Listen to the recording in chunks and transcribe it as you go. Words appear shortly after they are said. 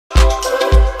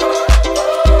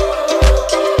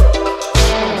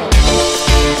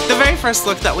first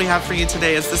look that we have for you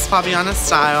today is this Fabiana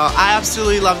style. I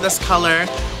absolutely love this color.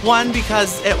 One,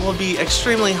 because it will be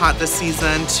extremely hot this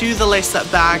season. Two, the lace-up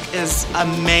back is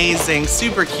amazing,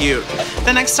 super cute.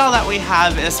 The next style that we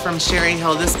have is from Sherry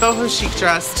Hill. This boho chic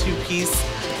dress two-piece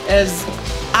is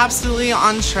absolutely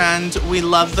on trend. We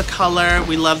love the color,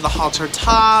 we love the halter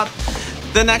top.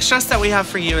 The next dress that we have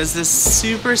for you is this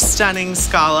super stunning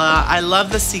Scala. I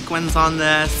love the sequins on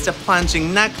this, the plunging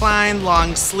neckline,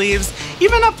 long sleeves,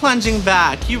 even a plunging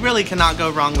back. You really cannot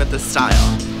go wrong with this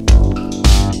style.